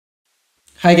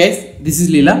Hi guys, this is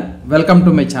Leela. Welcome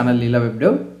to my channel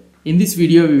leelawebdev. In this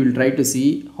video, we will try to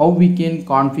see how we can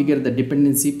configure the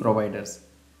dependency providers.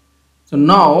 So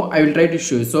now I will try to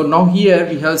show you. So now here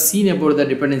we have seen about the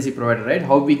dependency provider, right?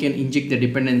 How we can inject the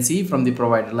dependency from the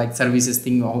provider, like services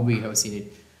thing, how we have seen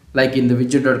it. Like in the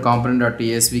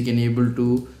widget.component.ts, we can able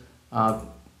to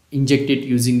inject it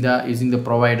using the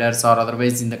providers, or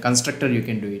otherwise in the constructor you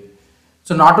can do it.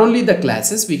 So not only the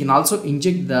classes, we can also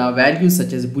inject the values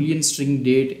such as boolean, string,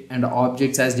 date and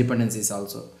objects as dependencies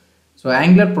also. So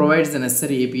Angular provides the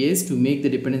necessary APIs to make the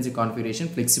dependency configuration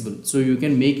flexible. So you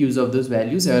can make use of those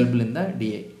values available in the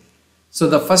DI. So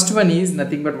the first one is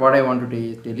nothing but what I want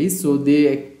to tell is,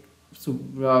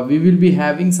 we will be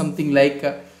having something like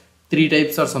three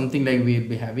types or something like we will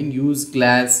be having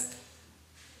useClass.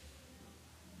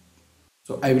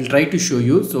 So I will try to show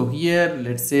you. So here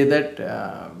let's say that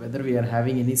whether we are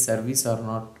having any service or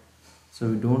not. So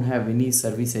we don't have any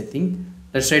service, I think.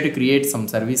 Let's try to create some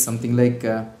service, something like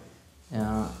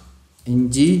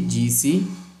ng-gc,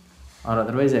 or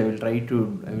otherwise I will try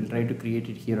to create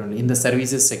it here only in the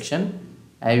services section.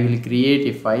 I will create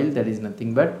a file that is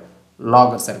nothing but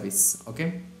logger service.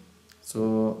 Okay,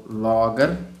 so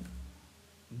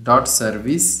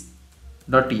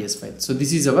logger.service.ts file. So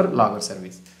this is our logger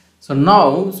service. So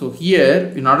now, so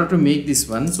here in order to make this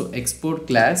one, so export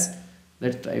class,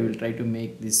 I will try to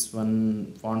make this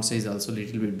one font size also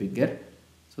little bit bigger,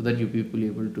 so that you people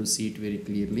able to see it very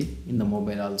clearly in the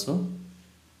mobile also.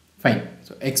 Fine.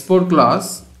 So export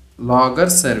class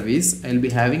logger service, I will be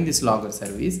having this logger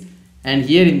service, and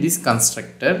here in this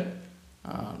constructor,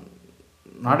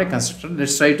 not a constructor,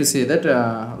 let's try to say that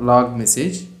log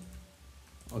message.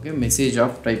 Okay, message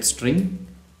of type string,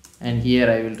 and here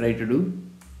I will try to do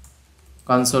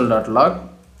console.log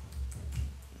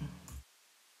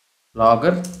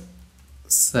logger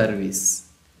service,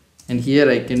 and here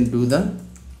I can do the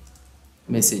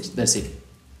message. That's it.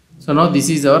 So now this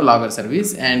is our logger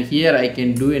service, and here I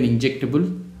can do an injectable,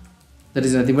 that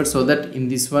is nothing but so that in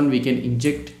this one we can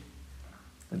inject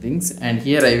the things, and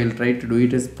here I will try to do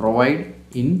it as provide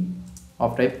in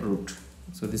of type root.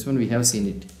 So this one we have seen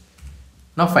it.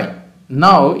 Now fine.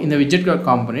 Now in the widget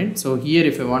component, so here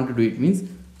if I want to do it means,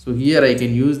 so here I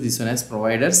can use this one as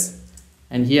providers,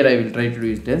 and here I will try to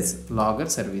do it as logger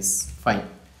service. Fine.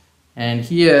 And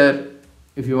here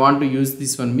if you want to use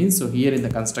this one means, so here in the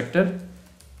constructor,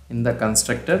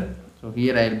 so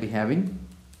here I will be having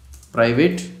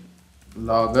private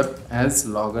logger as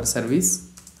logger service,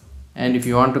 and if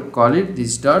you want to call it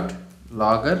this dot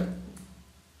logger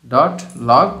dot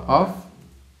log of,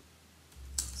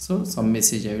 so some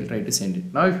message I will try to send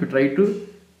it. Now if you try to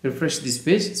refresh this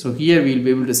page, so here we will be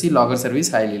able to see logger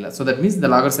service hi Leela. So that means the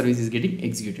logger service is getting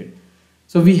executed.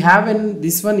 So we have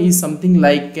this one is something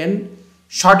like an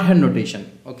shorthand notation.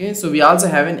 Okay, so we also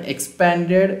have an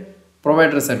expanded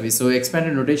provider service. So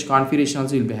expanded notation configuration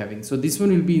also will be having. So this one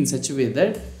will be in such a way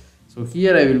that, so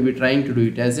here I will be trying to do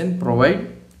it as in provide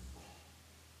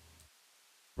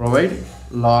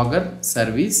logger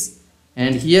service,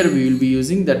 and here we will be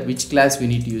using that which class we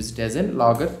need to use it as in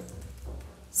logger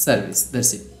service.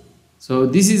 That's it. So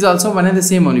this is also one and the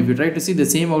same one. If you try to see the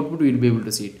same output, we will be able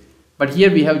to see it. But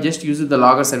here we have just used the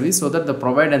logger service, so that the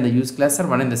provide and the use class are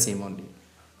one and the same only.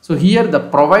 So here the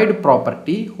provide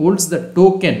property holds the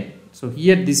token. So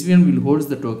here this one will holds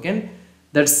the token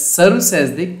that serves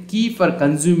as the key for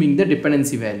consuming the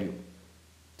dependency value.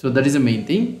 So that is the main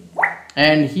thing.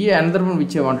 And here another one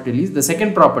which I want to tell is the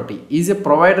second property is a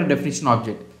provider definition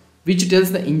object, which tells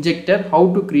the injector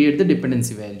how to create the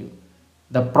dependency value.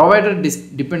 The provider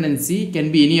dependency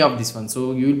can be any of this one.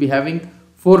 So you will be having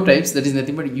four types, that is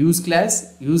nothing but use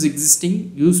class, use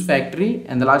existing, use factory,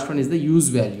 and the last one is the use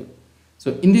value.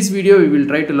 So in this video we will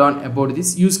try to learn about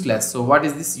this use class. So what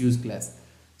is this use class?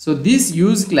 So this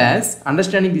use class,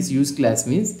 understanding this use class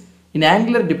means, in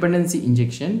Angular dependency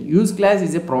injection, use class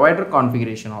is a provider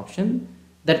configuration option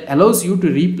that allows you to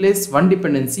replace one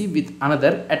dependency with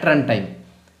another at runtime.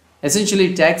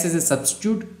 Essentially it acts as a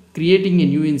substitute, creating a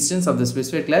new instance of the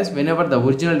specified class whenever the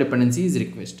original dependency is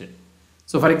requested.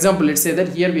 So for example, let's say that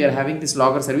here we are having this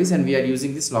logger service and we are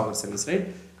using this logger service, right?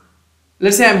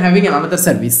 Let's say I am having another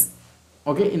service.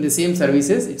 Okay, in the same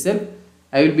services itself,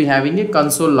 I will be having a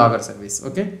console logger service.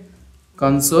 Okay,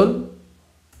 console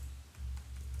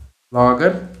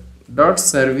logger dot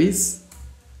service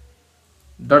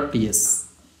dot ts.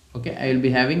 Okay, I will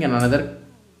be having another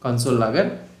console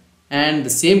logger, and the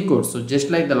same code. So just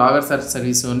like the logger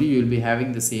service only, you will be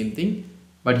having the same thing,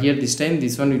 but here this time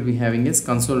this one will be having is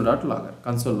console.logger,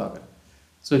 console logger.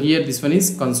 So here this one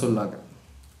is console logger.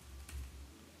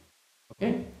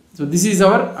 Okay, so this is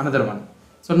our another one.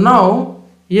 So now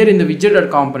here in the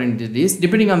widget.component it is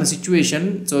depending on the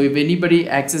situation. So if anybody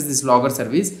access this logger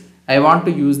service, I want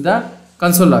to use the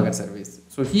console logger service.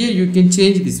 So here you can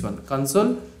change this one,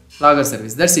 console logger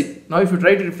service. That's it. Now if you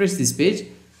try to refresh this page,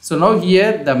 so now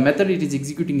here the method it is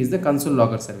executing is the console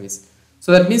logger service.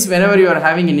 So that means whenever you are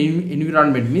having an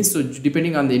environment means, so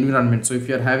depending on the environment, so if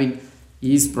you are having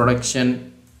is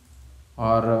production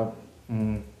or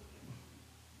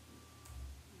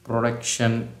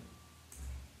production,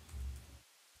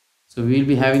 so we will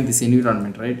be having this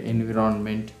environment, right?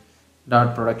 Environment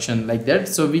dot production, like that.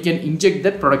 So we can inject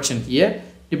that production here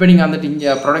depending on the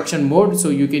production mode. So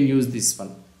you can use this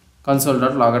one,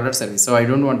 console.logger.service. So I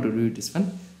don't want to do it this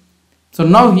one. So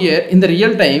now here in the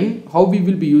real time, how we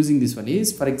will be using this one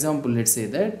is, for example, let's say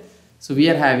that, so we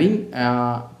are having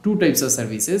two types of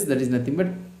services. That is nothing but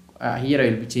here I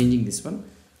will be changing this one,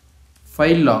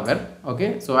 file logger.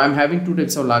 Okay, so I am having two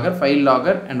types of logger, file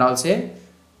logger and also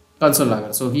console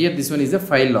logger. So here this one is the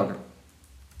file logger.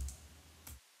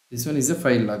 This one is the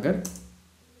file logger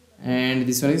and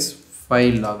this one is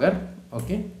file logger.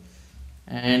 Okay,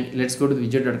 and let's go to the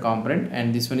widget.component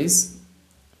and this one is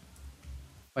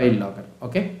file logger.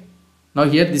 Okay, now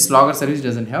here this logger service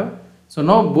doesn't have. So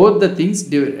now both the things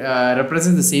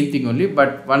represent the same thing only,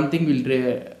 but one thing will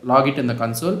log it in the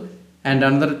console and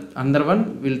another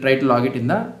one will try to log it in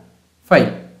the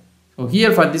file. So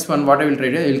here for this one, what I will try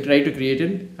to create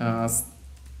a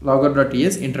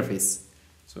logger.ts interface.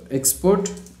 So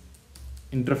export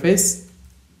interface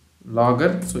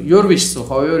logger. So your wish. So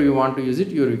however you want to use it,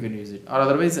 you can use it, or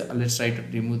otherwise let's try to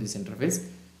remove this interface.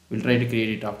 We'll try to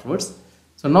create it afterwards.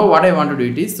 So now what I want to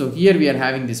do it is, so here we are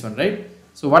having this one, right?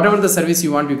 So whatever the service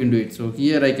you want, you can do it. So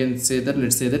here I can say that,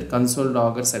 let's say that console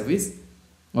logger service.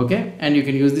 Okay, and you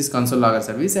can use this console logger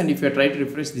service, and if you try to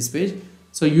refresh this page,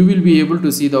 so you will be able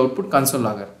to see the output console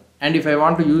logger. And if I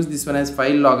want to use this one as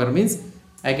file logger means,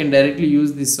 I can directly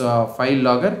use this file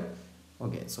logger.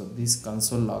 Okay, so this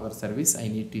console logger service, I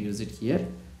need to use it here.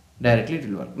 Directly it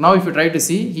will work. Now if you try to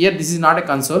see here, this is not a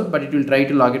console, but it will try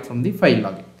to log it from the file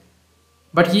login.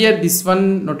 But here this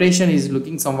one notation is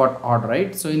looking somewhat odd,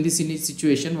 right? So in this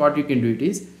situation, what you can do it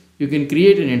is, you can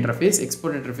create an interface,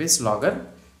 export interface logger,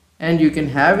 and you can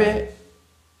have a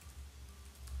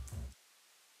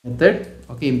method,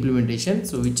 okay, implementation,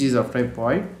 so which is of type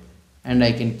void, and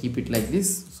I can keep it like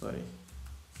this. Sorry.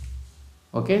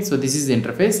 Okay, so this is the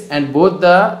interface, and both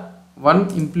the one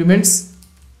implements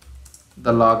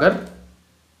the logger.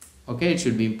 Okay, it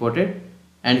should be imported,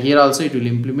 and here also it will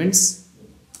implements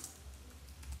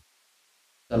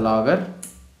the logger,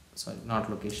 sorry, not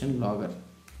location, logger.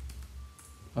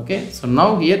 Okay, so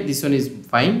now here this one is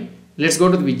fine. Let's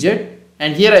go to the widget,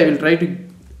 and here I will try to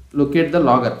locate the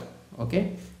logger.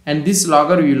 Okay, and this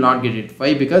logger we will not get it.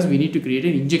 Why? Because we need to create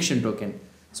an injection token.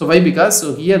 So why? Because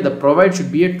so here the provide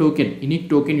should be a token, unique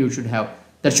token you should have.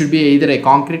 That should be either a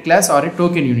concrete class or a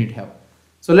token you need to have.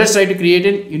 So let's try to create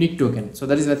a unique token. So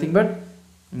that is nothing but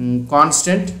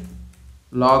constant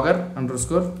logger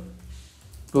underscore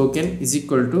token is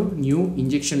equal to new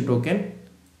injection token.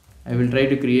 I will try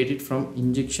to create it from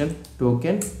injection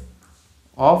token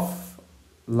of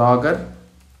logger.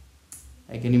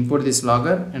 I can import this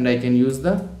logger and I can use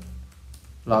the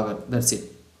logger. That's it.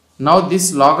 Now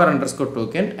this logger underscore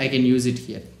token, I can use it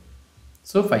here.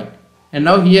 So fine. And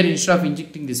now here instead of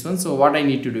injecting this one, so what I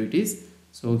need to do it is,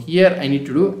 so here I need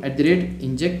to do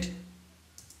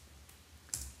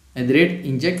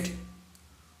 @inject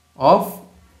of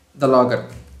the logger.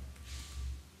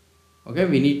 Okay,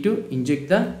 we need to inject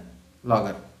the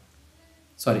logger.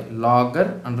 Sorry,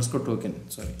 logger underscore token.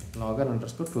 Sorry, logger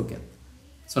underscore token.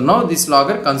 So now this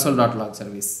logger console.log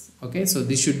service. Okay, so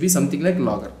this should be something like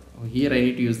logger. Here I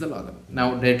need to use the logger.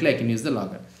 Now directly I can use the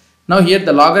logger. Now here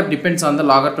the logger depends on the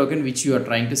logger token which you are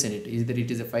trying to send it. Either it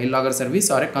is a file logger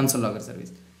service or a console logger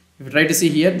service. If you try to see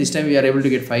here, this time we are able to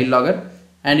get file logger.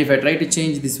 And if I try to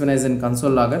change this one as a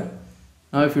console logger,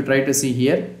 now if you try to see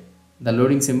here, the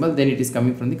loading symbol, then it is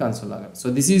coming from the console logger. So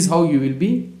this is how you will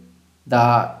be,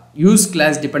 the use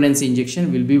class dependency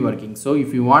injection will be working. So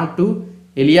if you want to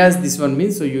alias this one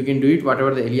means, so you can do it,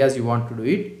 whatever the alias you want to do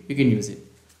it, you can use it.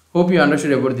 Hope you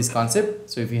understood about this concept.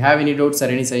 So if you have any doubts or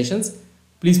any suggestions,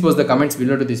 please post the comments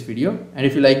below to this video. And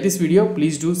if you like this video,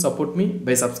 please do support me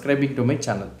by subscribing to my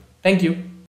channel. Thank you.